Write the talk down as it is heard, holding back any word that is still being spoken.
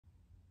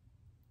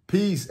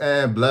Peace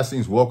and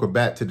blessings. Welcome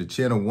back to the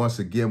channel once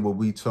again, where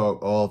we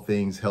talk all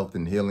things health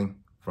and healing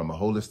from a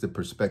holistic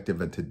perspective,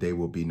 and today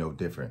will be no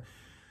different.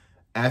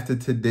 After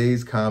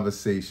today's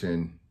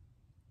conversation,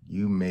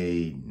 you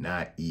may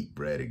not eat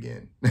bread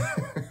again.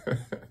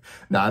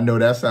 Now, I know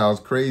that sounds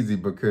crazy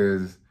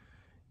because,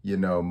 you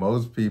know,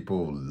 most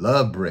people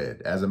love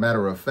bread. As a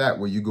matter of fact,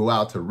 when you go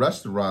out to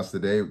restaurants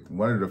today,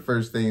 one of the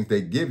first things they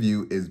give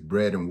you is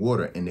bread and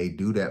water, and they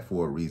do that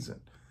for a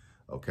reason.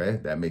 Okay,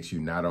 that makes you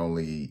not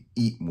only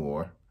eat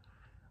more,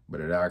 but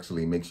it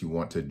actually makes you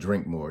want to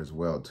drink more as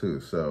well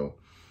too. So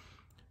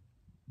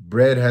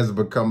bread has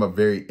become a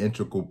very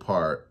integral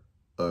part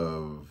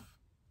of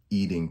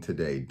eating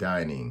today,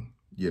 dining.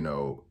 You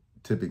know,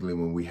 typically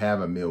when we have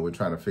a meal, we're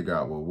trying to figure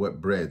out, well, what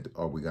bread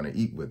are we going to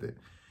eat with it?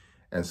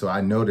 And so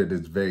I know that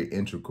it's very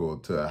integral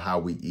to how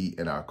we eat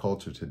in our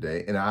culture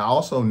today. And I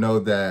also know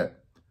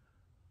that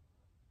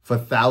for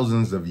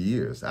thousands of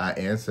years, our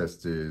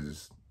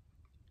ancestors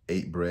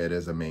ate bread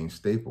as a main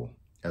staple.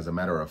 As a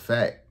matter of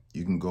fact,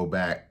 you can go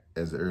back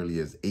as early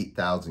as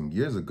 8,000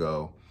 years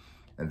ago,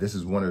 and this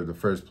is one of the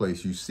first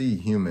places you see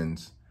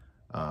humans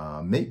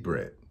make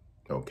bread,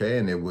 okay?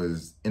 And it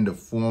was in the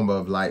form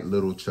of like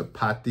little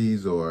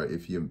chapatis, or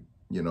if you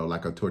know,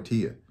 like a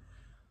tortilla.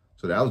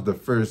 So that was the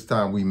first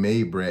time we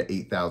made bread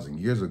 8,000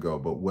 years ago.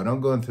 But what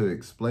I'm going to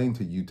explain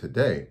to you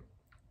today,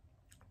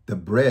 the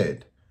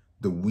bread,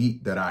 the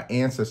wheat that our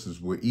ancestors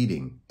were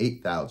eating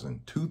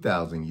 8,000,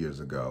 2,000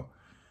 years ago,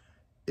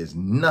 is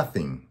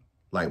nothing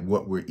like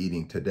what we're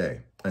eating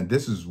today. And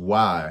this is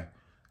why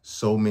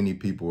so many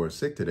people are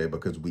sick today,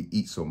 because we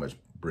eat so much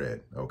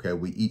bread, okay?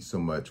 We eat so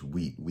much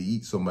wheat. We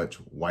eat so much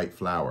white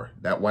flour.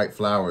 That white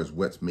flour is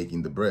what's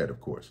making the bread, of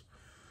course,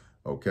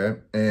 okay?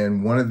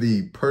 And one of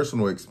the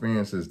personal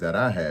experiences that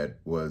I had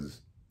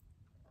was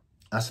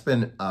I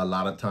spent a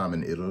lot of time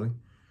in Italy.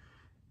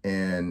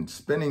 And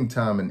spending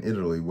time in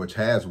Italy, which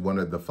has one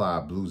of the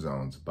 5 blue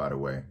zones, by the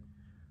way,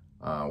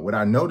 what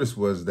I noticed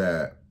was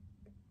that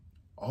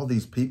all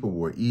these people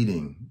were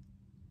eating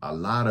a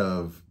lot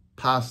of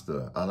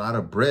pasta, a lot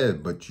of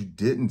bread, but you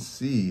didn't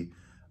see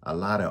a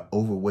lot of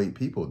overweight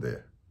people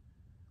there.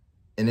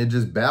 And it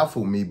just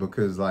baffled me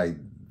because, like,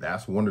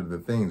 that's one of the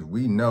things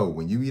we know.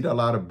 When you eat a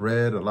lot of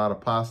bread, a lot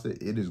of pasta,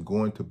 it is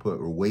going to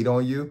put weight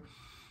on you,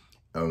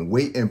 and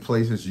weight in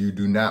places you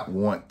do not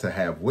want to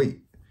have weight.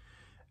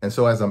 And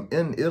so as I'm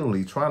in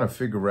Italy trying to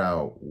figure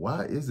out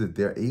why is it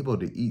they're able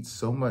to eat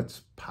so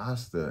much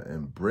pasta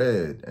and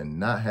bread and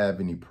not have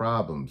any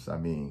problems. I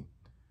mean,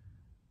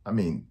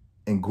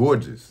 and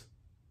gorgeous.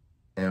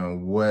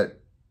 And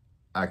what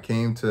I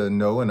came to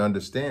know and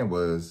understand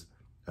was,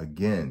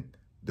 again,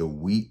 the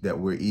wheat that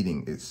we're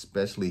eating,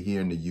 especially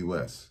here in the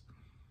US,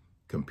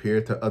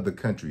 compared to other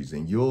countries.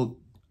 And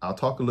I'll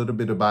talk a little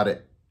bit about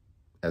it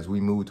as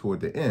we move toward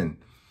the end.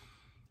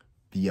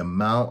 The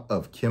amount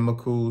of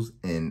chemicals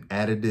and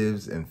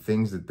additives and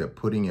things that they're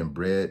putting in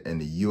bread in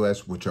the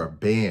US, which are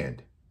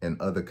banned in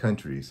other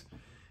countries,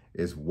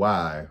 is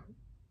why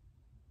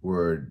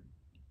we're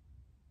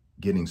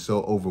getting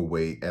so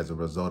overweight as a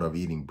result of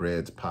eating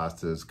breads,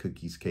 pastas,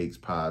 cookies, cakes,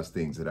 pies,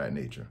 things of that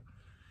nature.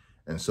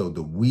 And so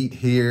the wheat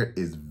here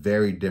is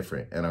very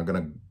different. And I'm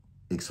going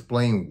to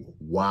explain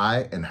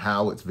why and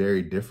how it's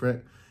very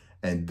different.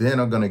 And then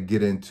I'm going to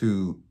get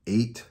into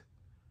 8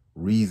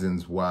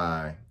 reasons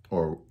why,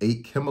 or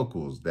 8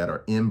 chemicals that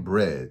are in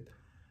bread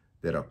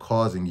that are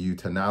causing you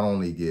to not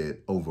only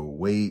get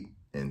overweight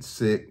and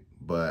sick,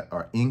 but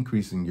are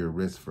increasing your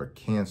risk for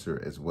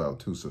cancer as well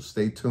too. So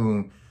stay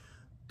tuned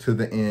to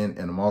the end,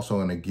 and I'm also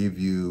going to give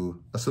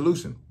you a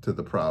solution to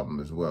the problem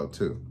as well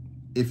too,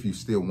 if you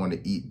still want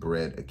to eat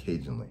bread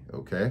occasionally,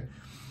 okay?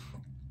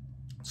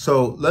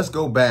 So let's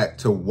go back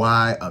to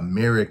why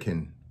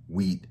American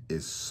wheat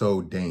is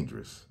so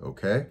dangerous,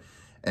 okay?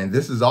 And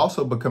this is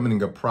also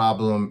becoming a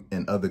problem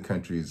in other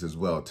countries as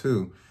well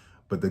too.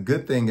 But the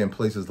good thing, in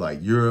places like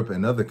Europe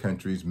and other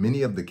countries,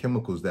 many of the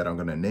chemicals that I'm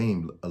going to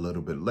name a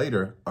little bit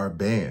later are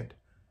banned.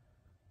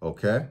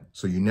 Okay,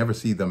 so you never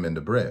see them in the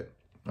bread.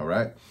 All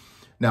right.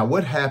 Now,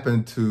 what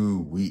happened to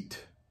wheat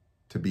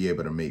to be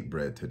able to make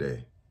bread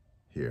today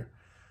here?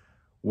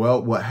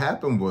 Well, what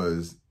happened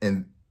was,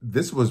 and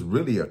this was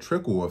really a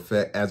trickle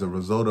effect as a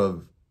result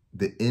of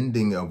the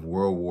ending of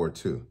World War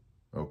II.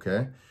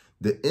 Okay.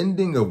 The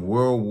ending of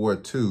World War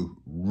II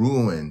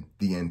ruined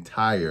the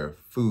entire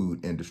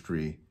food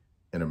industry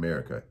in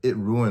America. It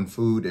ruined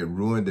food. It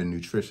ruined the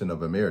nutrition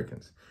of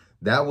Americans.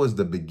 That was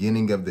the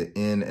beginning of the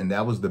end, and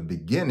that was the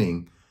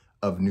beginning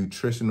of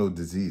nutritional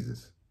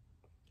diseases.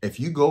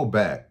 If you go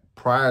back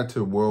prior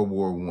to World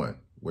War I,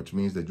 which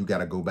means that you got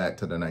to go back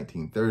to the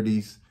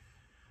 1930s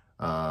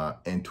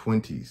and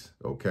 20s,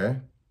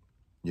 okay?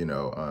 You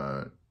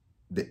know,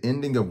 the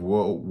ending of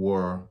World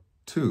War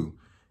II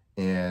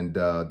and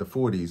the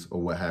 40s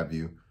or what have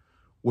you,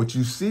 what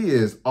you see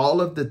is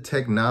all of the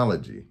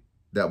technology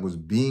that was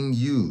being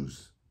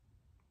used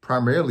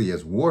primarily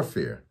as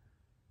warfare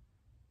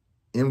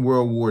in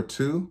World War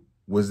II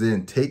was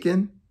then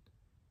taken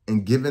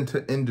and given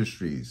to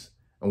industries.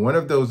 And one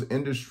of those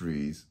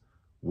industries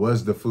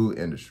was the food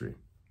industry,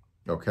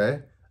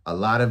 okay? A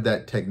lot of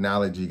that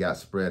technology got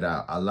spread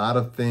out. A lot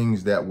of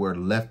things that were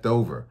left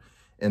over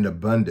in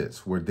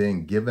abundance were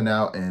then given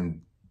out,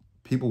 and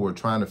people were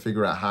trying to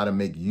figure out how to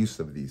make use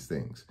of these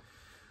things.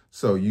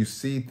 So you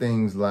see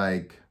things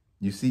like,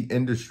 you see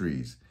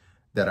industries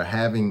that are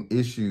having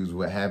issues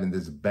with having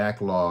this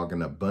backlog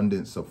and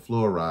abundance of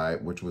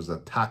fluoride, which was a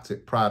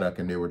toxic product,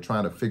 and they were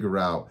trying to figure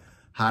out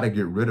how to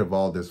get rid of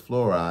all this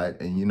fluoride.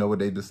 And you know what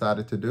they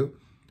decided to do?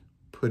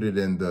 Put it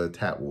in the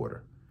tap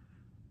water.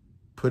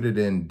 Put it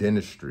in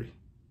dentistry,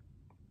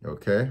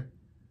 okay?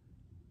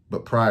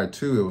 But prior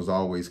to, it was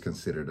always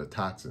considered a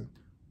toxin.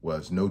 Well,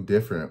 it's no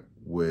different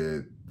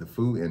with the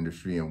food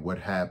industry and what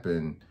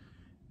happened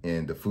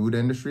in the food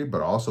industry,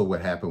 but also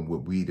what happened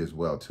with weed as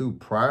well too.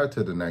 Prior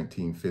to the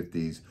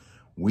 1950s,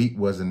 wheat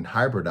wasn't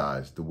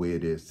hybridized the way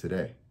it is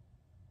today.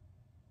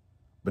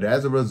 But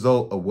as a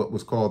result of what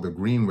was called the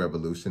Green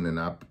Revolution, and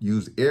I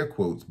use air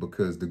quotes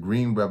because the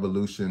Green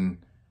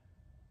Revolution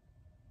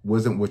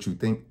wasn't what you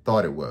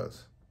thought it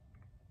was.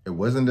 It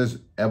wasn't this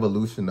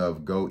evolution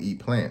of go eat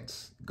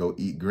plants, go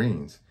eat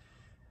greens.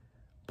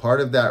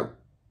 Part of that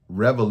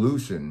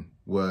revolution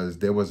was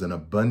there was an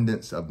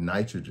abundance of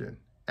nitrogen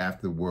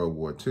after World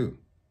War II.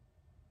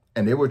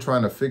 And they were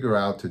trying to figure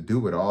out to do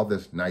with all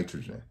this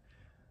nitrogen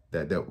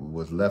that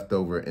was left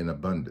over in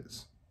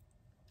abundance.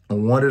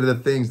 And one of the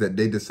things that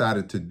they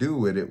decided to do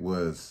with it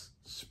was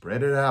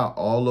spread it out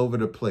all over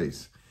the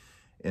place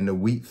in the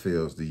wheat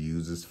fields to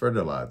use as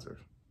fertilizer,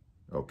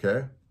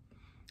 okay?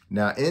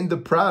 Now, in the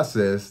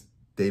process,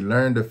 they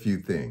learned a few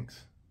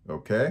things,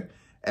 okay?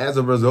 As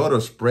a result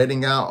of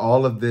spreading out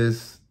all of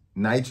this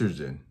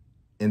nitrogen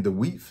in the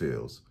wheat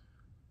fields,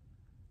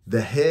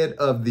 the head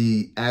of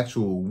the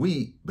actual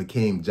wheat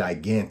became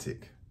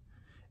gigantic.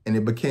 And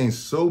it became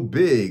so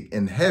big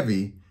and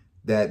heavy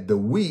that the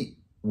wheat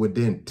would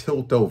then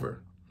tilt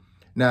over.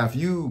 Now,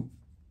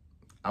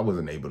 I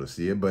wasn't able to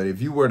see it, but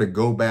if you were to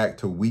go back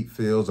to wheat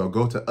fields or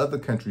go to other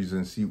countries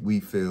and see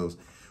wheat fields,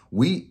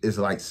 wheat is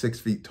like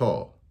 6 feet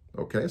tall.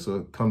 Okay, so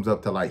it comes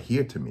up to like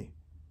here to me.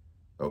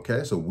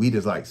 Okay, so wheat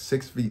is like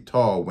 6 feet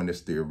tall when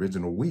it's the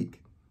original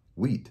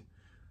wheat.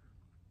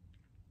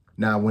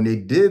 Now, when they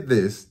did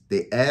this,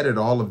 they added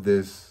all of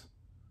this,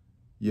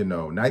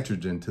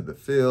 nitrogen to the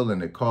field,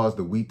 and it caused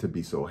the wheat to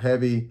be so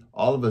heavy.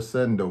 All of a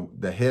sudden,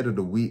 the head of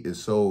the wheat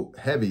is so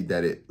heavy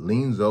that it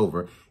leans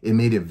over. It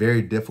made it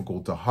very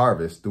difficult to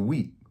harvest the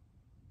wheat.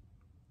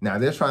 Now,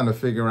 they're trying to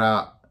figure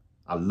out,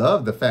 I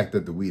love the fact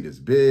that the wheat is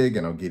big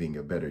and I'm getting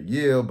a better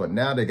yield, but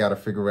now they got to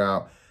figure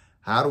out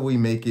how do we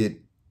make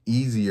it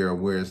easier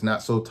where it's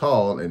not so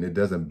tall and it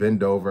doesn't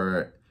bend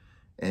over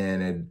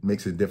and it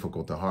makes it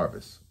difficult to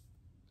harvest.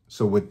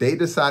 So what they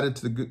decided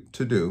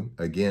to do,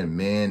 again,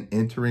 man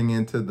entering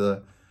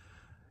into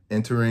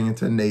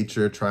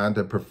nature, trying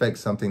to perfect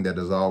something that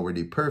is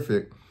already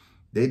perfect,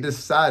 they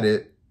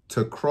decided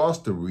to cross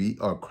the wheat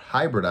or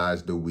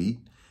hybridize the wheat,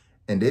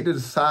 and they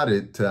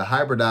decided to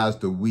hybridize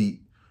the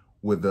wheat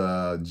with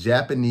a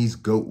Japanese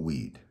goat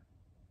weed,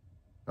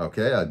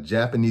 okay? A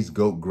Japanese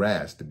goat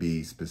grass to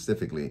be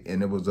specifically,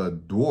 and it was a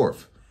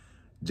dwarf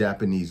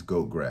Japanese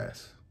goat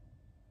grass.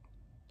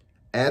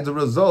 As a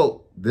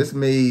result, this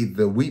made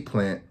the wheat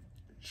plant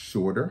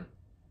shorter,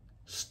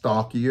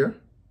 stockier,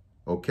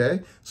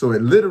 okay? So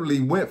it literally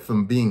went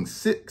from being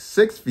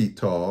 6 feet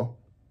tall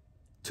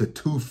to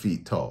 2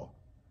 feet tall.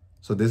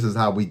 So this is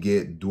how we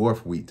get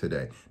dwarf wheat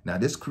today. Now,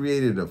 this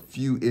created a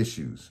few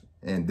issues,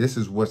 and this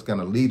is what's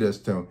gonna lead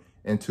us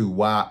into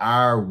why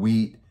our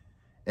wheat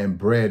and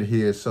bread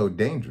here is so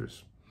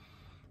dangerous.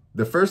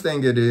 The first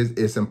thing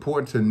it's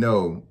important to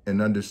know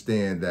and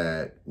understand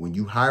that when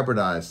you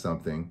hybridize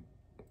something,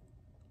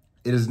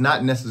 it is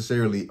not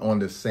necessarily on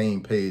the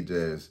same page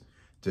as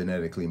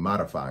genetically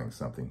modifying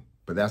something,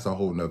 but that's a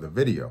whole nother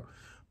video.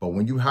 But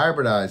when you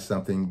hybridize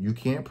something, you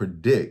can't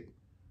predict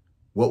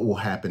what will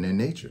happen in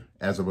nature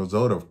as a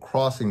result of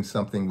crossing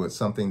something with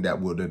something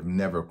that would have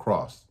never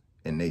crossed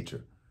in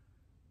nature,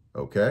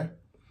 okay?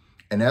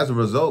 And as a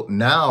result,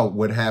 now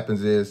what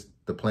happens is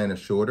the plant is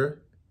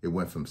shorter. It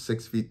went from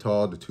 6 feet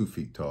tall to 2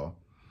 feet tall.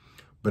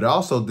 But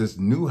also this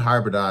new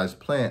hybridized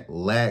plant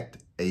lacked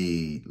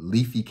a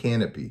leafy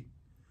canopy.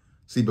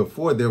 See,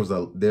 before there's a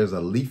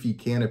leafy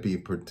canopy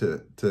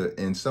to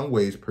in some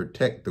ways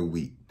protect the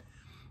wheat.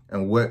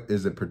 And what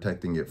is it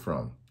protecting it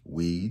from?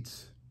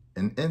 Weeds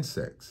and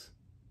insects,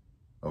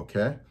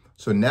 okay?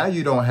 So now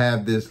you don't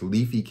have this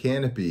leafy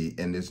canopy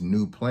in this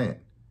new plant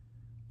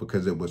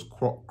because it was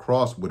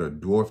crossed with a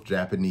dwarf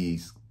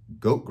Japanese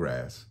goat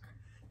grass.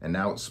 And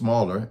now it's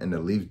smaller and the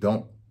leaves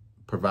don't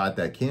provide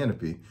that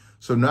canopy.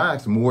 So now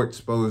it's more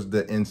exposed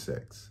to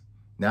insects.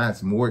 Now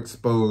it's more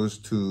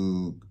exposed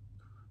to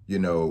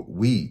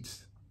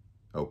weeds,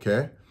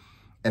 okay?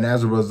 And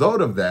as a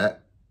result of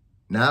that,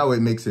 now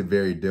it makes it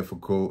very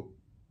difficult,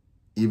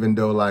 even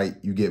though like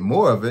you get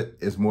more of it,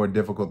 it's more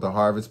difficult to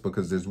harvest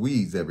because there's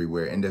weeds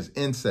everywhere and there's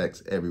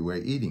insects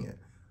everywhere eating it,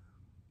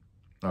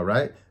 all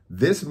right?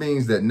 This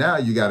means that now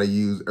you got to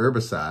use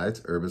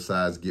herbicides.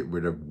 Herbicides get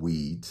rid of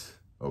weeds,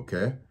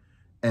 okay?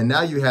 And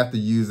now you have to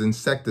use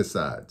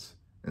insecticides.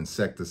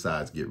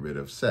 Insecticides get rid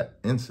of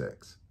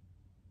insects,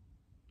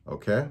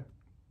 okay?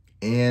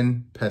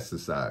 And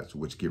pesticides,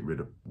 which get rid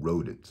of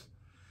rodents.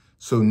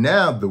 So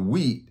now the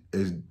wheat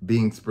is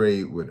being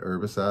sprayed with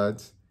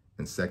herbicides,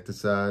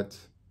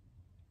 insecticides,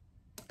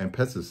 and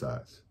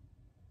pesticides.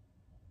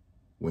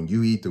 When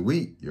you eat the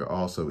wheat, you're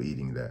also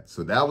eating that.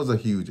 So that was a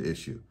huge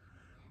issue.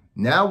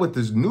 Now with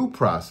this new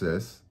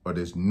process, or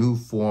this new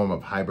form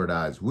of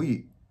hybridized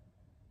wheat,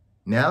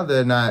 now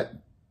they're not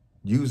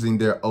using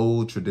their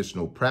old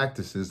traditional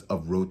practices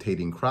of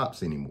rotating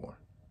crops anymore,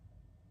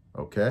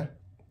 okay?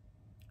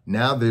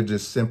 Now they're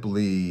just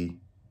simply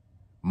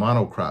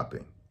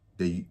monocropping.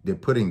 They're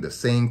putting the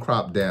same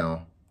crop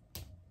down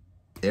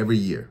every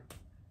year,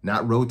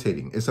 not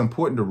rotating. It's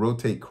important to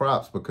rotate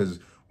crops because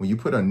when you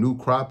put a new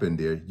crop in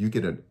there, you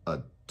get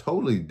a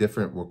totally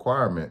different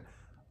requirement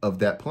of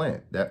that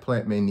plant. That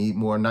plant may need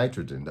more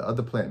nitrogen. The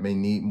other plant may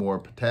need more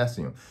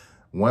potassium.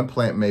 One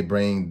plant may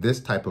bring this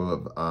type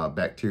of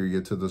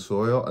bacteria to the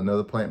soil.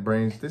 Another plant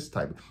brings this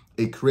type.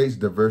 It creates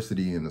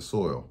diversity in the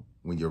soil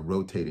when you're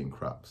rotating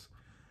crops.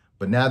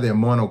 But now they're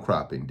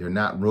monocropping. They're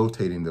not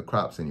rotating the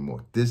crops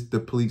anymore. This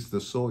depletes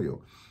the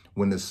soil.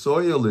 When the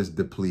soil is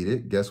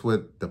depleted, guess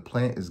what? The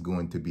plant is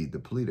going to be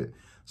depleted.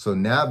 So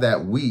now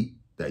that wheat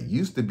that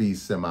used to be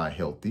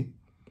semi-healthy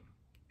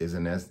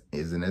isn't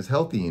as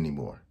healthy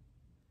anymore.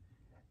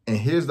 And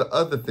here's the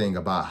other thing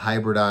about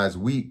hybridized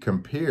wheat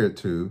compared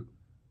to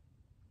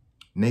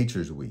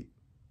nature's wheat.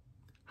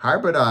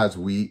 Hybridized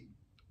wheat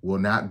will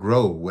not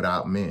grow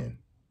without men.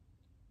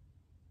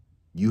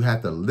 You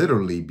have to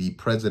literally be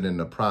present in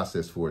the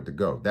process for it to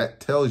go. That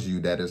tells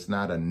you that it's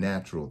not a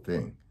natural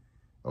thing.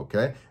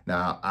 Okay.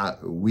 Now,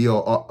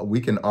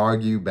 we can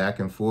argue back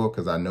and forth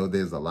because I know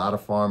there's a lot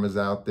of farmers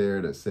out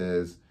there that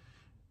says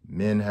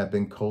men have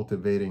been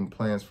cultivating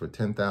plants for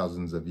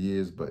 10,000s of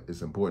years, but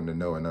it's important to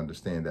know and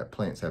understand that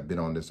plants have been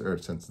on this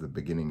earth since the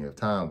beginning of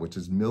time, which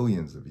is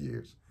millions of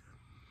years.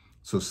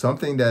 So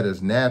something that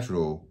is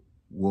natural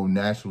will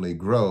naturally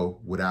grow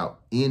without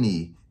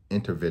any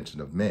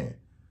intervention of man.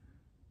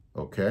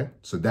 Okay,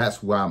 so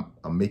that's why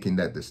I'm making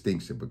that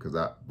distinction, because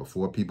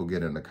before people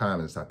get in the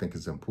comments, I think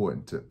it's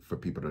important for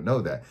people to know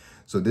that.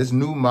 So this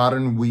new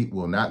modern wheat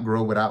will not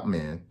grow without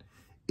man.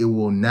 It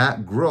will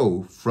not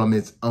grow from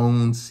its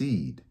own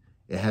seed.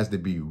 It has to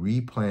be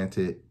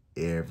replanted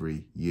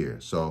every year.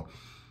 So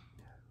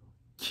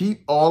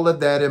keep all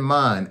of that in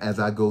mind as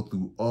I go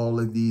through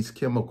all of these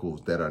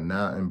chemicals that are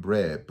now in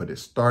bread, but it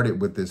started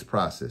with this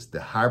process,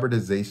 the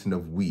hybridization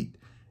of wheat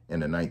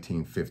in the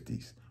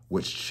 1950s,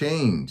 which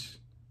changed.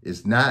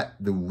 It's not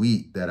the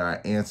wheat that our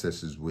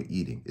ancestors were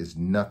eating. It's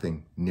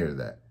nothing near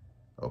that,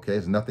 okay?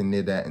 It's nothing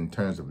near that in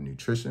terms of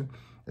nutrition.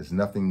 It's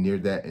nothing near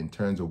that in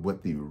terms of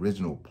what the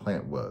original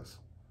plant was,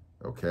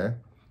 okay?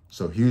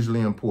 So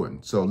hugely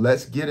important. So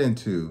let's get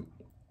into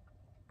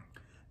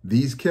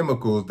these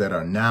chemicals that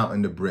are now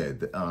in the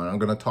bread. I'm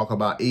going to talk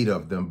about 8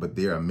 of them, but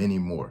there are many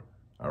more,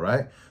 all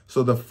right?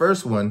 So the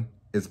first one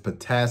is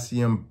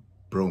potassium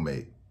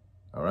bromate,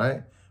 all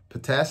right?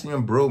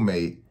 Potassium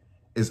bromate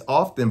is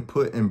often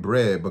put in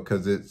bread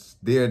because it's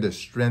there to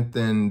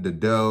strengthen the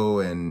dough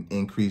and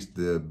increase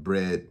the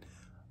bread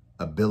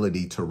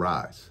ability to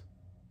rise,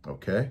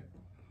 okay?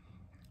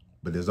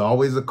 But there's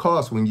always a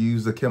cost when you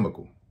use a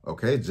chemical,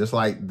 okay? Just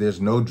like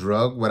there's no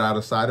drug without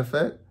a side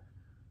effect,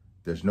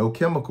 there's no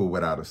chemical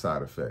without a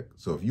side effect.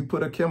 So if you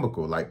put a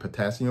chemical like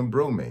potassium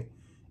bromate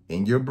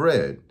in your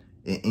bread,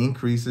 it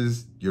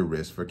increases your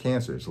risk for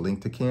cancer. It's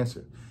linked to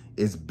cancer.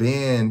 It's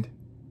banned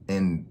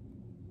in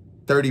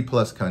 30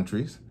 plus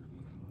countries.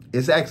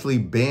 It's actually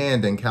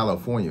banned in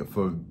California.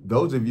 For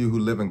those of you who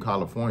live in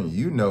California,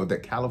 you know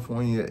that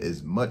California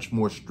is much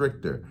more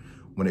stricter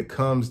when it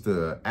comes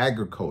to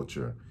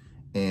agriculture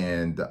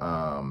and,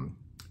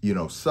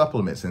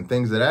 supplements and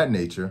things of that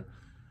nature.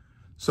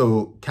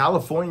 So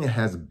California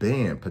has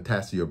banned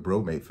potassium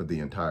bromate for the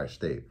entire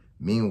state.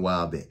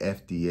 Meanwhile, the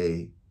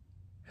FDA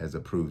has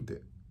approved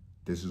it.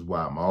 This is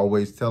why I'm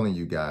always telling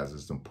you guys,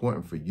 it's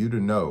important for you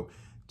to know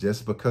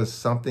just because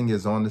something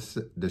is on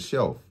the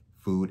shelf,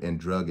 Food and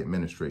Drug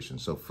Administration.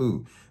 So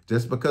food,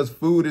 just because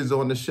food is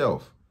on the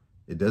shelf,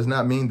 it does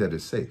not mean that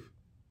it's safe,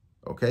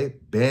 okay?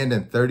 Banned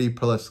in 30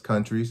 plus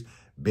countries,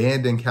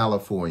 banned in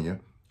California,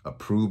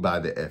 approved by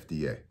the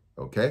FDA,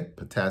 okay?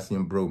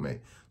 Potassium bromate.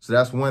 So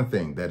that's one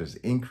thing that is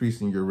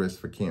increasing your risk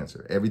for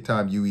cancer every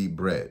time you eat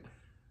bread,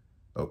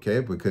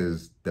 okay?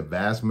 Because the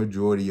vast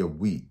majority of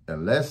wheat,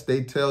 unless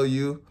they tell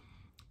you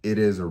it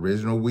is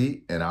original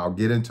wheat, and I'll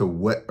get into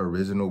what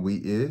original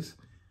wheat is,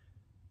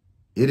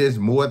 it is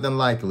more than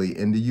likely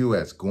in the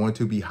U.S. going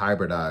to be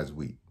hybridized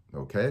wheat,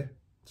 okay?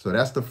 So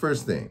that's the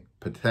first thing,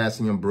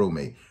 potassium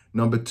bromate.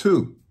 Number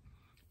 2,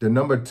 the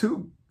number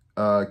 2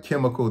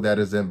 chemical that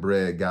is in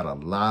bread got a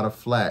lot of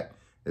flack,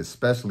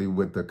 especially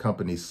with the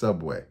company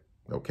Subway,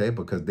 okay?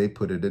 Because they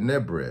put it in their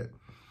bread.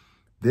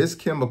 This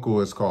chemical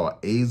is called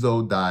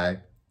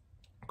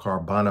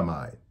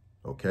azodicarbonamide,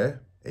 okay?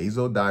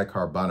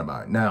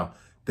 Azodicarbonamide. Now,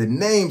 the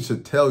name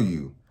should tell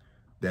you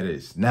that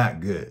it's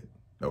not good.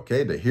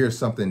 Okay, to hear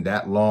something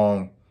that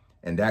long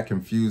and that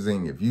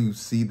confusing, if you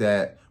see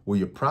that, well,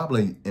 you're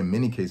probably in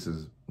many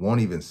cases won't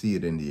even see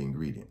it in the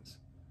ingredients.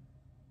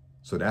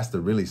 So that's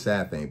the really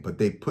sad thing. But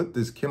they put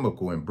this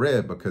chemical in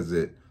bread because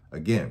it,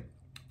 again,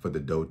 for the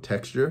dough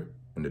texture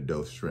and the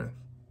dough strength.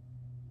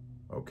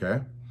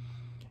 Okay?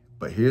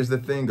 But here's the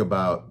thing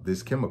about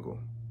this chemical.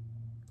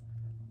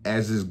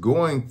 As it's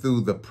going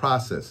through the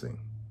processing,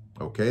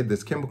 okay,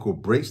 this chemical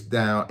breaks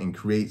down and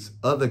creates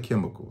other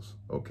chemicals,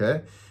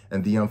 okay?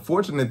 And the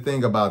unfortunate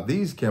thing about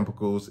these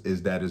chemicals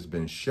is that it's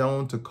been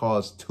shown to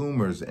cause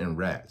tumors in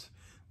rats.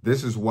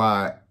 This is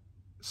why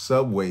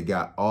Subway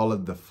got all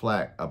of the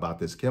flack about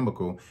this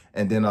chemical.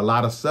 And then a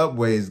lot of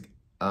Subways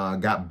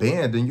got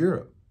banned in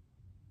Europe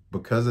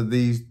because of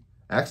these,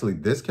 actually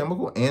this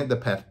chemical and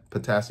the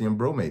potassium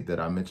bromate that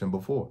I mentioned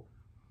before.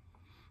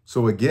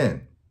 So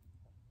again,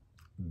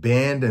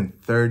 banned in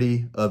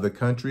 30 other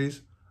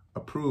countries,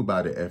 approved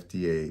by the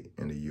FDA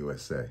in the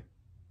USA,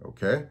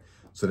 okay?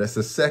 So that's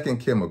the second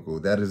chemical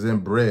that is in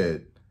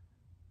bread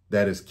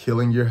that is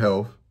killing your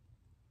health,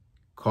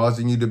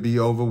 causing you to be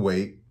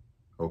overweight,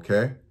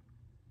 okay?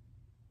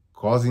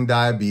 Causing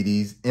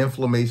diabetes,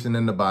 inflammation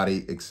in the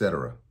body,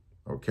 etc.,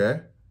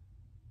 okay?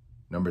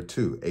 Number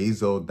 2,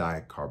 azo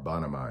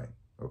dicarbonamide,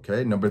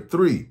 okay? Number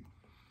 3,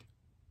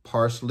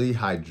 partially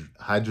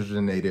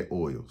hydrogenated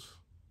oils.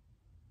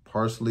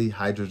 Partially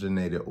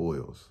hydrogenated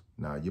oils.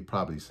 Now, you're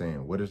probably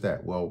saying, what is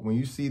that? Well, when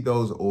you see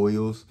those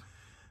oils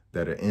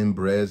that are in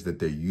breads, that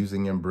they're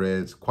using in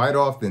breads, quite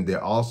often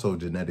they're also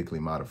genetically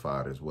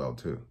modified as well,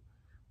 too,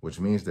 which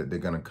means that they're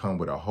going to come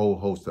with a whole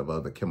host of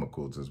other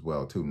chemicals as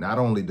well, too. Not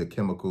only the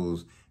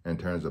chemicals in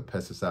terms of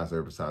pesticides,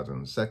 herbicides,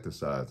 and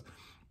insecticides,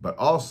 but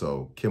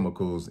also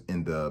chemicals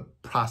in the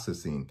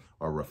processing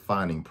or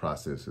refining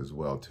process as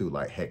well, too,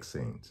 like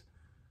hexanes,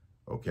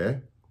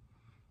 okay?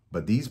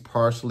 But these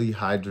partially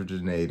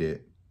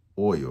hydrogenated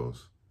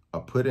oils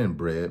are put in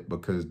bread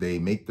because they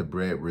make the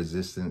bread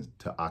resistant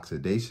to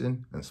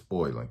oxidation and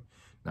spoiling.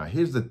 Now,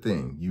 here's the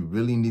thing. You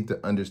really need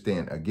to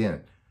understand,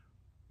 again,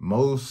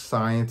 most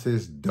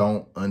scientists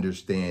don't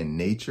understand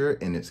nature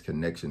and its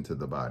connection to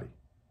the body.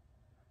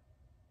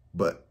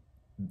 But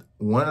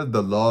one of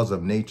the laws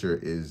of nature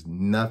is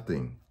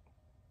nothing.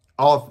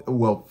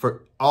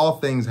 For all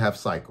things have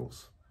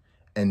cycles,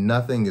 and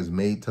nothing is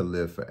made to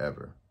live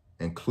forever,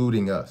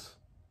 including us.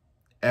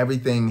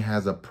 Everything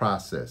has a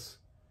process.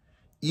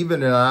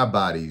 Even in our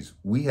bodies,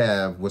 we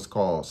have what's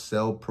called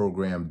cell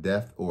programmed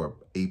death or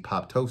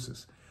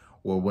apoptosis,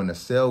 where when a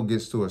cell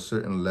gets to a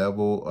certain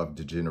level of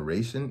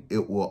degeneration,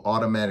 it will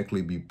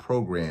automatically be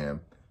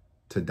programmed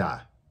to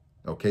die,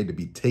 okay, to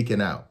be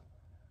taken out.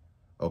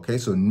 Okay,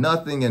 so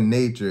nothing in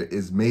nature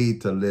is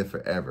made to live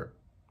forever,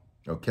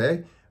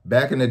 okay?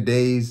 Back in the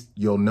days,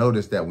 you'll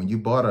notice that when you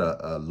bought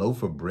a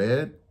loaf of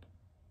bread,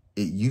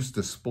 it used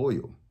to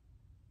spoil.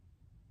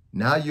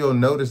 Now you'll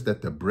notice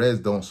that the breads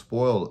don't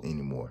spoil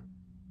anymore.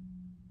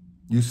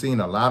 You've seen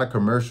a lot of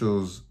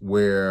commercials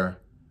where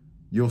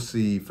you'll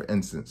see, for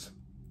instance,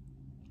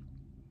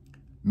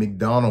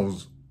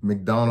 McDonald's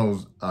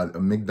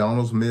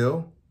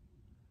meal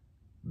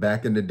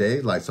back in the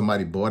day, like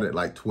somebody bought it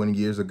like 20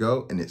 years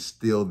ago and it's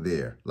still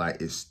there.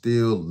 Like it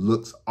still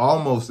looks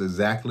almost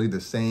exactly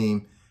the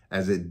same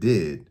as it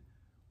did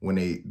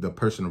when the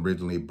person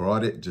originally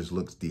brought it, just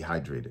looks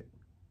dehydrated,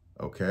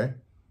 okay?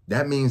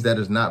 That means that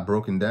it's not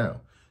broken down.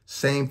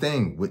 Same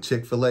thing with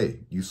Chick-fil-A.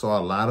 You saw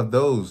a lot of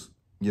those,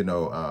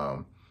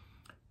 memes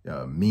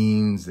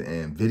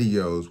and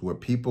videos where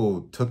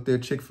people took their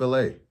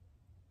Chick-fil-A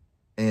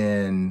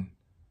and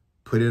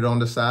put it on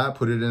the side,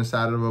 put it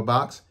inside of a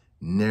box,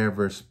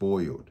 never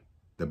spoiled.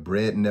 The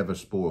bread never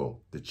spoiled.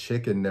 The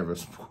chicken never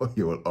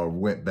spoiled or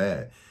went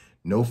bad.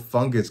 No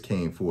fungus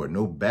came for it.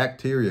 No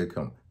bacteria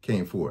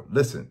came for it.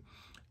 Listen,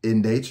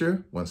 in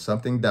nature, when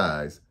something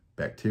dies,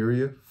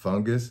 bacteria,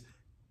 fungus,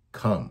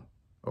 come,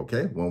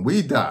 okay? When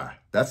we die,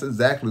 that's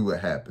exactly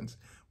what happens.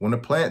 When a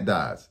plant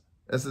dies,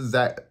 that's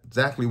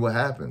exactly what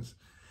happens.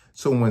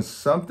 So when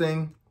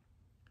something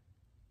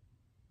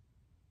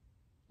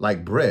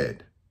like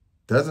bread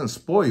doesn't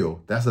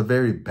spoil, that's a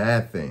very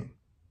bad thing.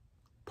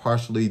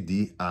 Partially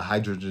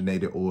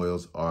hydrogenated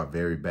oils are a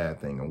very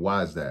bad thing. And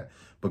why is that?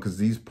 Because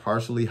these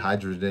partially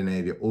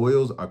hydrogenated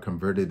oils are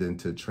converted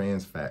into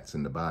trans fats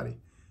in the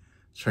body.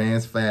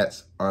 Trans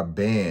fats are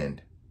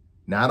banned,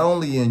 not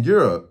only in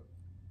Europe,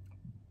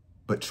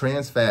 but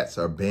trans fats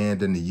are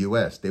banned in the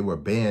US. They were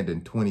banned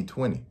in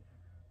 2020.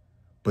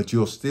 But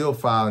you'll still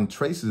find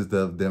traces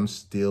of them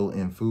still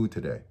in food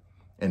today.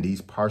 And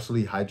these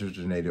partially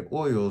hydrogenated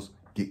oils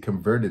get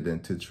converted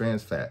into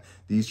trans fat.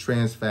 These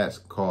trans fats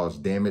cause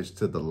damage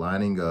to the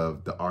lining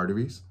of the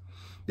arteries.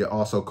 They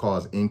also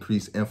cause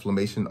increased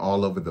inflammation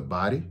all over the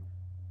body,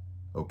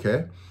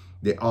 okay?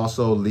 They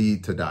also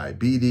lead to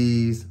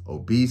diabetes,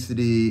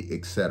 obesity,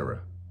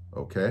 etc.,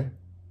 okay?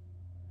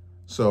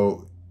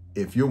 So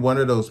if you're one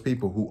of those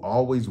people who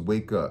always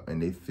wake up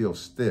and they feel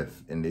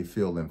stiff and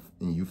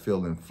you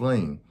feel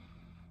inflamed,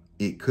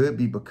 it could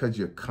be because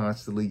you're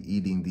constantly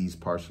eating these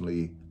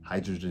partially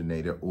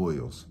hydrogenated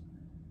oils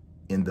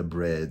in the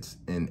breads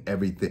and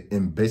everything,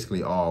 in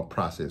basically all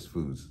processed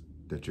foods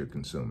that you're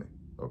consuming,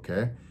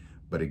 okay?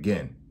 But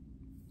again,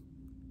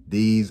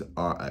 These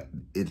are,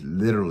 it's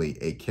literally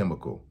a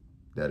chemical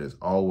that is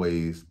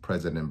always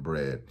present in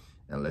bread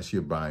unless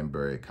you're buying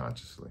bread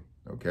consciously,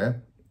 okay?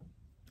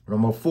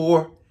 Number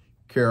 4,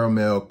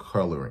 caramel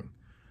coloring.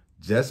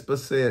 Just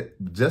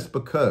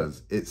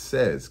because it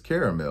says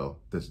caramel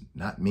does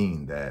not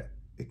mean that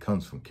it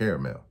comes from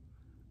caramel.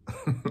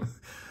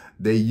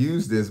 They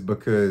use this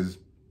because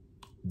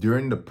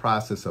during the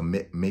process of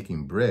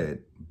making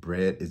bread,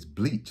 bread is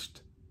bleached.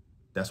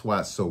 That's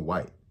why it's so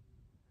white.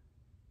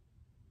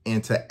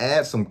 And to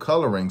add some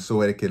coloring so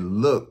that it could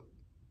look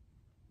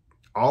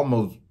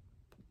almost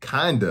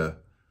kind of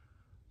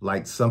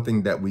like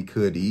something that we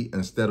could eat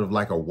instead of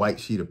like a white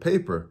sheet of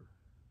paper,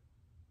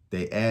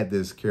 they add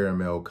this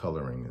caramel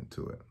coloring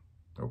into it.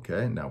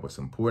 Okay, now what's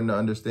important to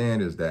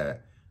understand is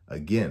that,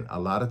 again, a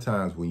lot of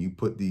times when you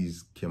put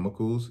these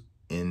chemicals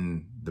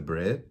in the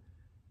bread,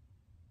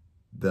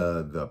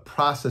 the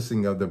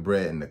processing of the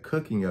bread and the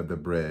cooking of the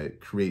bread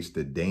creates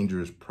the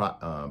dangerous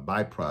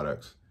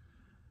byproducts.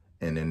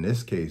 And in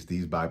this case,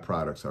 these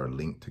byproducts are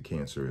linked to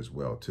cancer as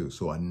well, too.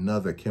 So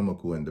another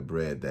chemical in the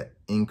bread that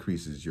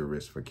increases your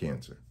risk for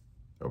cancer.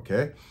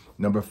 Okay.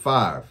 Number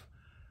 5,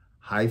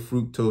 high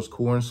fructose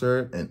corn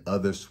syrup and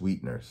other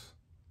sweeteners.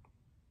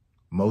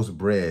 Most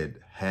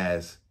bread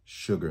has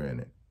sugar in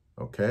it.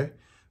 Okay.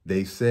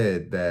 They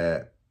said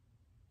that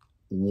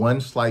one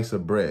slice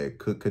of bread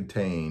could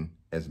contain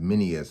as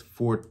many as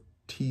 4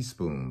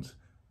 teaspoons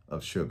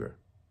of sugar.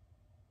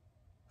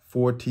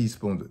 4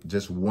 teaspoons,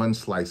 just one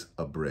slice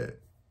of bread.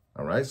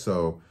 All right.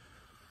 So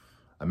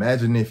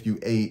imagine if you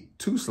ate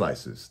 2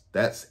 slices,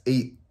 that's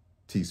 8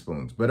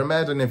 teaspoons. But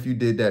imagine if you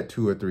did that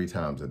 2 or 3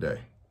 times a day.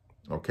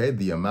 Okay.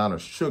 The amount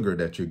of sugar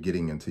that you're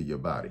getting into your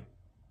body.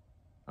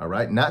 All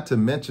right. Not to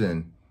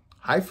mention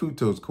high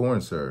fructose corn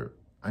syrup.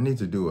 I need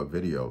to do a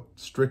video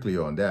strictly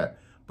on that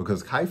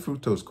because high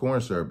fructose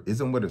corn syrup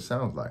isn't what it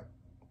sounds like.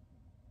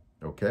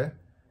 Okay.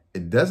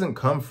 It doesn't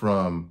come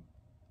from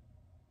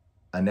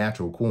a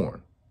natural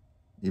corn.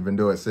 Even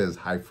though it says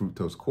high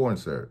fructose corn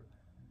syrup,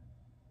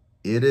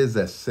 it is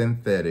a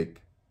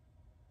synthetic,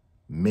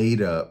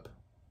 made up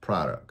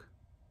product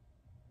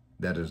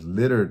that is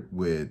littered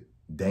with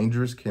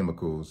dangerous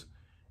chemicals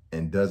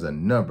and does a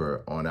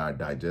number on our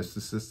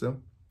digestive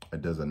system.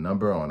 It does a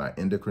number on our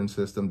endocrine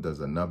system, does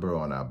a number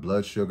on our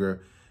blood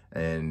sugar,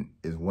 and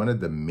is one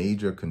of the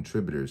major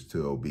contributors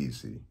to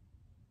obesity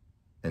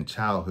and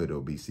childhood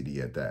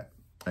obesity at that.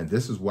 And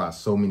this is why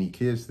so many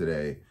kids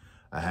today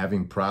are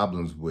having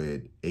problems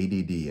with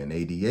ADD and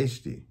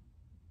ADHD,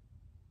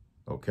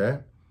 okay?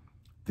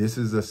 This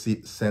is a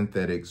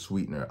synthetic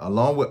sweetener,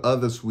 along with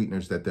other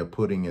sweeteners that they're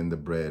putting in the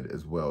bread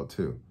as well,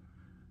 too,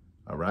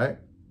 all right?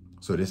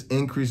 So this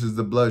increases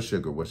the blood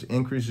sugar, which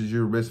increases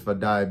your risk for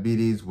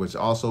diabetes, which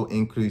also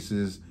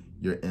increases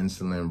your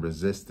insulin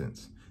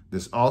resistance.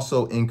 This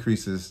also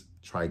increases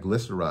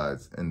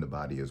triglycerides in the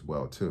body as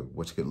well, too,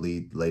 which could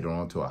lead later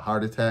on to a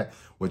heart attack,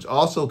 which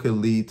also could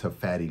lead to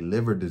fatty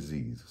liver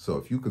disease. So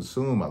if you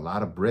consume a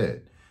lot of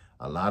bread,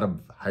 a lot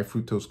of high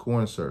fructose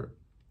corn syrup,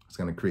 it's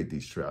going to create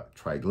these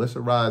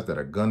triglycerides that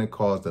are going to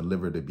cause the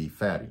liver to be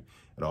fatty.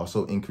 It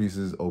also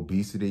increases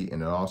obesity,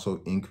 and it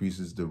also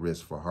increases the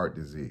risk for heart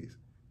disease.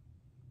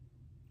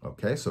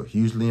 Okay, so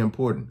hugely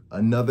important.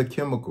 Another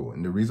chemical,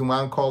 and the reason why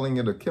I'm calling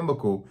it a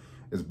chemical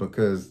is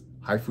because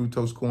high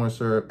fructose corn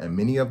syrup and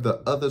many of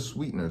the other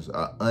sweeteners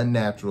are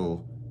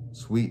unnatural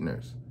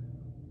sweeteners.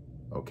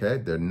 Okay,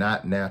 they're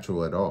not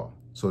natural at all.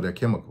 So they're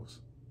chemicals.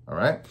 All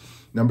right.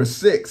 Number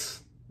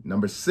 6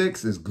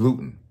 is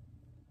gluten.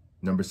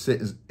 Number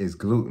 6 is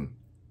gluten.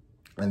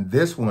 And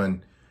this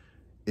one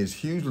is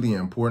hugely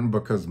important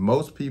because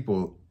most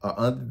people are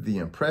under the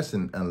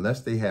impression,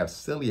 unless they have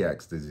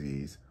celiac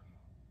disease,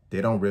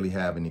 they don't really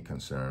have any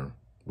concern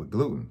with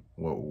gluten.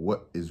 Well,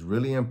 what is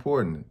really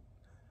important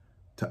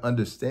to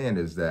understand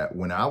is that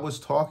when I was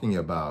talking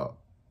about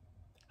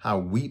how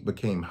wheat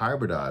became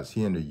hybridized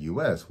here in the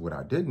US, what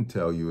I didn't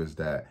tell you is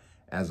that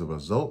as a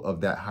result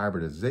of that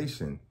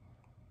hybridization,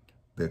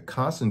 the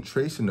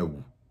concentration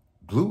of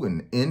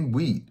gluten in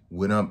wheat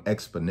went up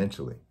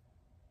exponentially.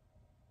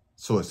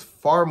 So it's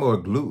far more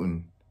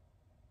gluten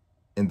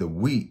in the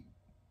wheat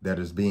that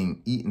is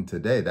being eaten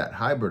today, that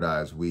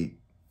hybridized wheat,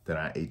 than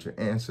our ancient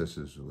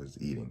ancestors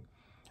was eating.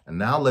 And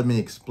now let me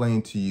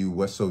explain to you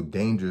what's so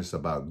dangerous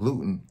about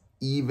gluten,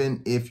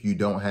 even if you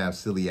don't have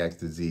celiac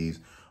disease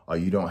or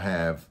you don't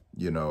have,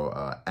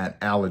 an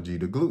allergy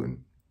to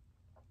gluten.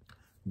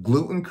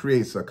 Gluten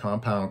creates a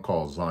compound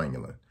called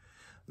zonulin.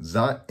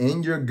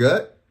 In your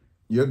gut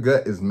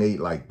is made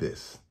like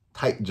this,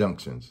 tight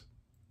junctions.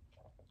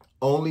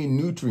 Only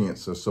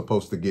nutrients are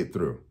supposed to get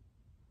through.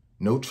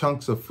 No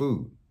chunks of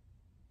food.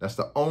 That's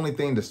the only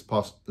thing that's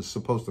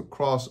supposed to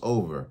cross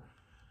over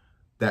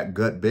that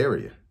gut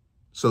barrier.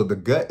 So the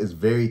gut is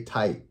very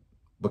tight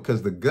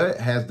because the gut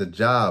has the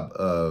job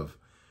of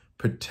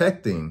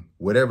protecting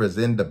whatever's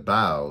in the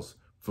bowels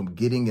from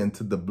getting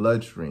into the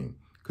bloodstream.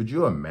 Could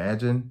you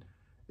imagine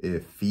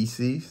if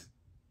feces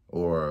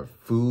or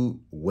food,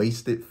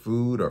 wasted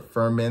food or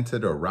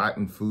fermented or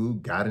rotten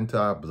food got into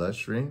our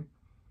bloodstream?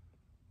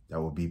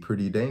 That would be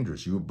pretty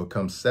dangerous. You would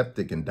become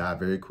septic and die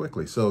very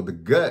quickly. So the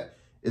gut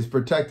is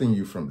protecting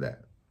you from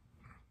that.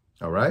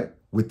 All right?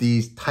 With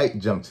these tight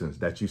junctions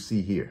that you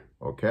see here,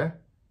 okay?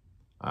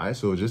 All right,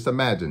 so just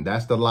imagine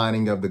that's the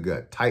lining of the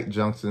gut, tight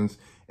junctions,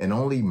 and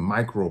only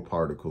micro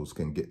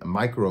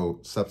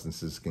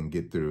substances can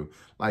get through,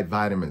 like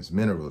vitamins,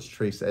 minerals,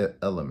 trace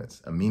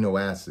elements,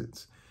 amino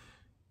acids,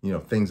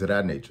 things of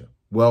that nature.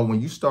 Well, when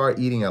you start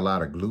eating a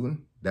lot of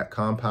gluten, that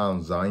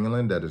compound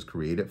zonulin that is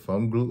created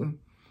from gluten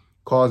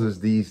causes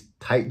these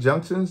tight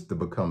junctions to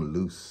become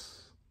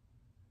loose.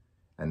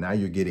 And now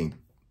you're getting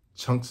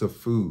chunks of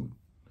food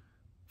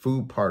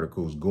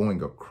particles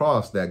going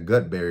across that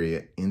gut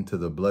barrier into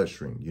the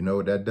bloodstream. You know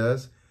what that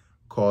does?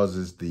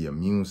 Causes the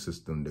immune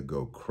system to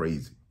go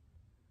crazy,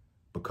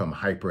 become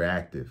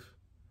hyperactive.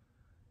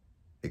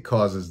 It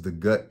causes the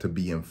gut to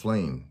be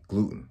inflamed,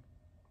 gluten.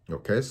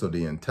 Okay, so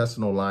the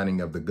intestinal lining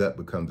of the gut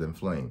becomes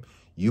inflamed.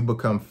 You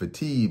become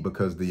fatigued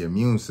because the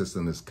immune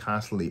system is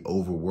constantly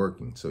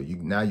overworking. So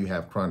now you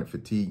have chronic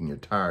fatigue and you're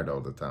tired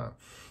all the time.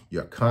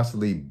 You're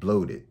constantly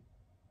bloated.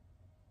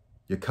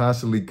 You're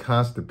constantly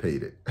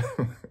constipated.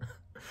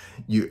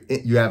 You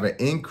have an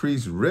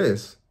increased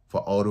risk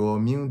for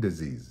autoimmune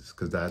diseases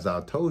because, as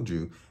I told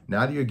you,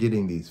 now that you're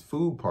getting these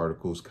food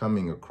particles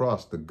coming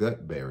across the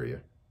gut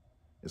barrier,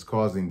 it's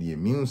causing the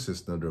immune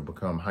system to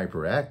become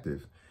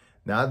hyperactive.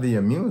 Now the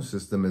immune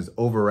system is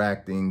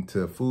overacting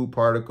to food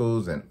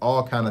particles and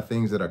all kind of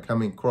things that are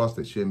coming across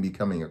that shouldn't be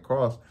coming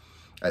across.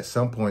 At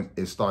some point,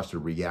 it starts to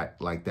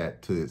react like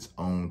that to its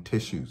own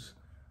tissues.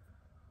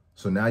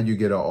 So now you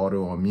get an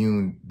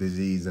autoimmune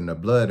disease in the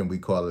blood, and we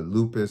call it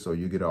lupus, or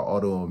you get an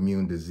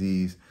autoimmune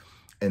disease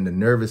in the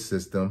nervous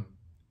system,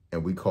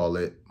 and we call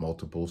it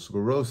multiple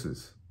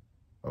sclerosis.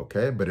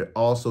 Okay, but it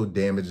also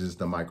damages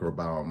the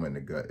microbiome in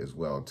the gut as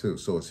well, too.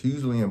 So it's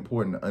hugely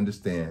important to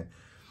understand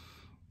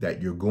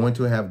that you're going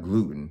to have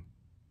gluten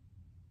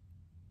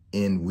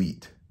in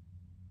wheat,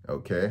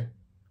 okay?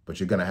 But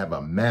you're going to have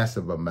a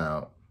massive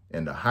amount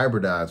in the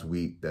hybridized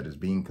wheat that is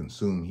being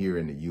consumed here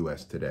in the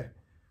U.S. today.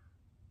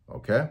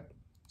 Okay,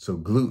 so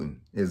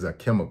gluten is a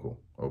chemical,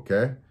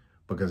 okay?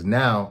 Because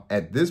now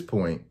at this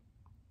point,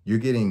 you're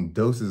getting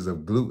doses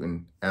of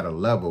gluten at a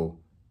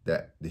level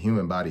that the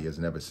human body has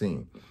never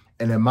seen.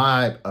 And in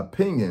my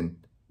opinion,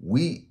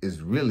 wheat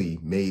is really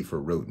made for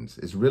rodents.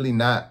 It's really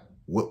not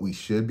what we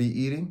should be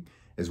eating.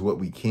 It's what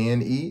we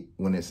can eat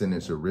when it's in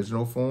its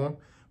original form.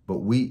 But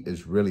wheat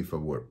is really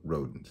for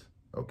rodents,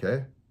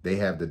 okay? They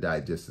have the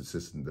digestive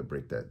system to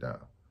break that down,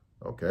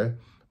 okay?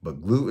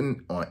 But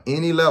gluten on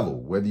any level,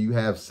 whether you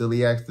have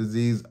celiac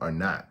disease or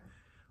not,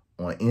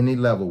 on any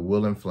level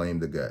will inflame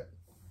the gut,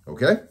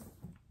 okay?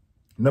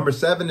 Number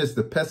 7 is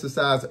the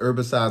pesticides,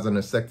 herbicides, and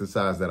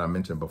insecticides that I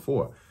mentioned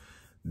before.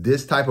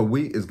 This type of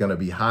wheat is going to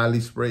be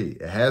highly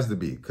sprayed. It has to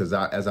be because,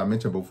 as I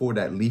mentioned before,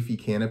 that leafy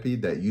canopy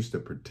that used to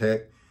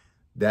protect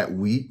that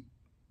wheat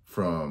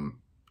from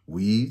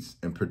weeds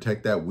and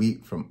protect that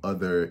wheat from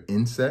other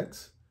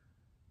insects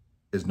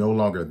is no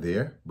longer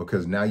there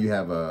because now you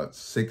have a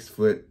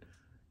 6-foot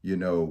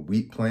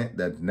wheat plant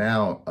that's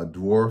now a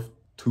dwarf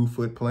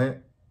 2-foot plant,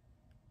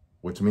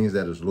 which means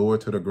that it's lower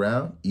to the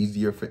ground,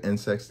 easier for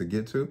insects to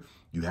get to.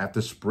 You have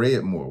to spray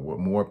it more with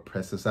more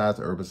pesticides,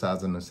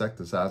 herbicides, and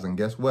insecticides. And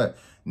guess what?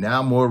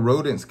 Now more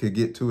rodents could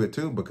get to it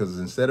too, because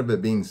instead of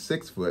it being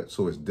 6 foot,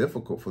 so it's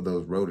difficult for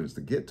those rodents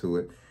to get to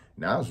it,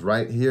 now it's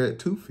right here at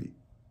 2 feet.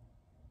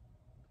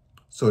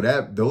 So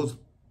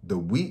the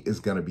wheat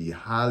is going to be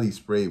highly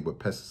sprayed with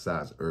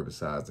pesticides,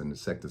 herbicides, and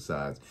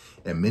insecticides.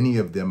 And many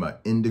of them are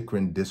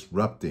endocrine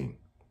disrupting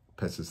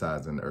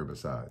pesticides and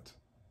herbicides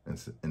and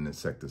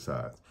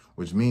insecticides,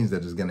 which means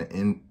that it's going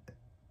to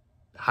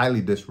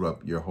highly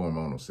disrupt your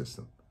hormonal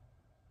system,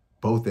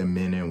 both in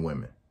men and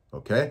women,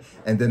 okay?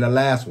 And then the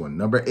last one,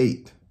 number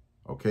 8,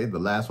 okay? The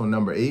last one,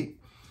 number 8,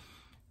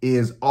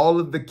 is all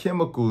of the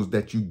chemicals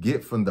that you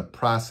get from the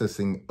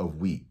processing of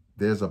wheat.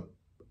 There's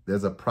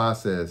a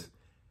process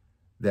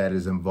that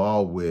is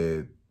involved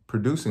with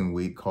producing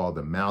wheat called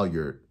the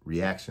Maillard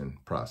reaction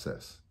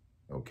process,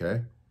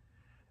 okay?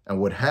 And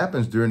what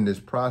happens during this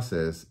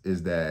process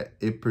is that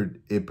it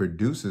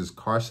produces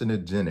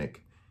carcinogenic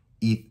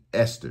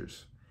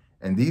esters.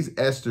 And these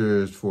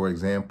esters, for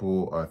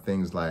example, are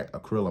things like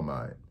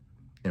acrylamide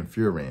and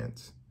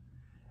furans.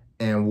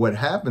 And what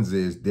happens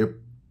is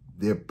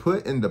they're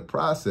put in the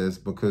process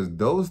because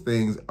those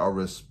things are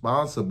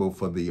responsible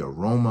for the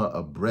aroma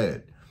of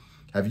bread.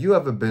 Have you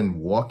ever been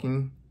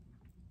walking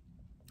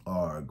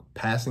or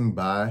passing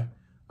by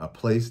a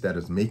place that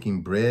is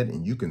making bread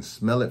and you can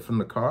smell it from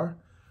the car?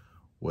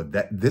 Well,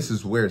 this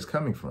is where it's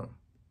coming from.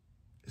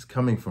 It's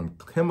coming from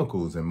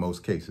chemicals in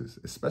most cases,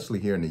 especially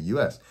here in the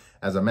U.S.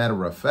 As a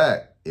matter of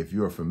fact, if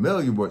you're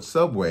familiar with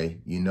Subway,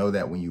 you know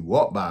that when you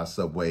walk by a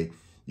Subway,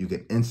 you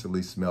can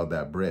instantly smell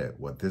that bread.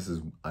 Well, this is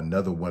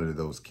another one of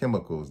those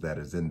chemicals that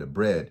is in the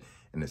bread,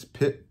 and it's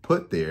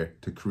put there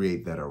to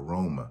create that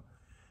aroma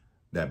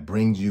that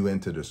brings you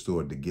into the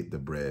store to get the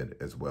bread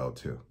as well,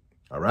 too.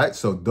 All right,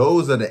 so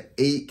those are the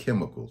 8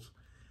 chemicals.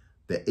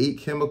 The 8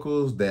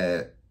 chemicals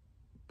that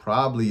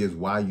probably is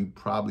why you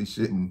probably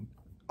shouldn't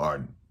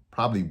or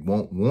probably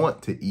won't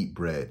want to eat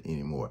bread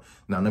anymore.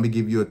 Now, let me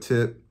give you a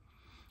tip.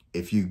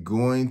 If you're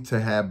going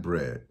to have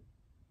bread,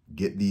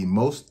 get the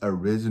most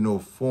original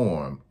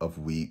form of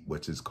wheat,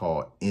 which is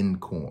called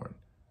incorn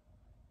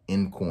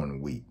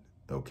wheat,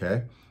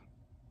 okay?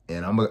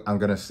 And I'm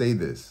going to say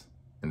this,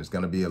 and it's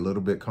going to be a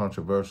little bit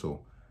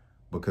controversial,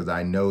 because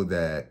I know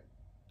that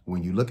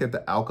when you look at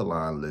the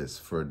alkaline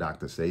list for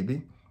Dr.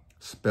 Sebi,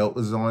 spelt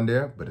is on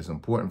there, but it's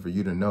important for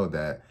you to know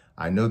that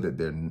I know that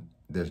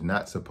there's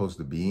not supposed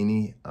to be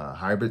any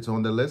hybrids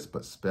on the list,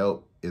 but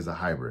spelt is a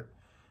hybrid,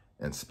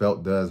 and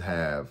spelt does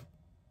have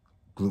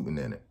gluten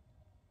in it.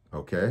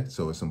 Okay,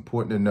 so it's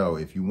important to know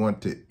if you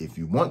want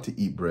to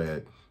eat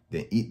bread,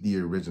 then eat the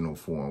original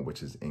form,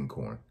 which is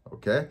incorn.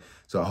 Okay,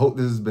 so I hope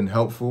this has been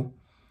helpful.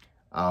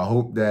 I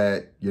hope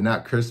that you're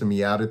not cursing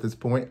me out at this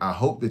point. I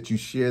hope that you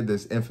share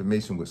this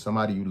information with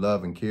somebody you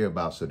love and care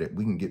about so that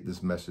we can get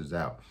this message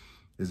out.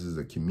 This is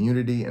a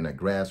community and a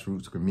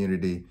grassroots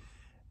community,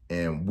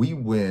 and we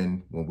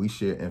win when we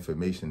share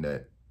information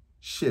that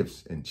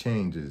shifts and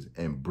changes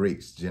and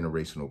breaks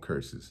generational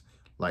curses,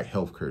 like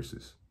health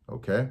curses,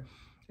 okay?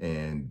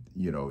 And,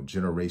 you know,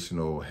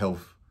 generational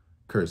health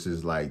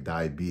curses like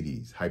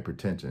diabetes,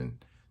 hypertension,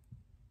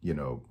 you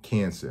know,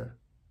 cancer,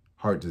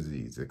 heart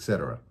disease,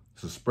 etc.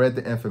 So spread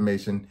the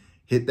information,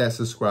 hit that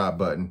subscribe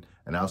button,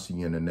 and I'll see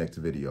you in the next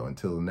video.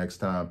 Until the next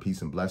time,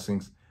 peace and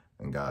blessings,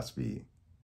 and Godspeed.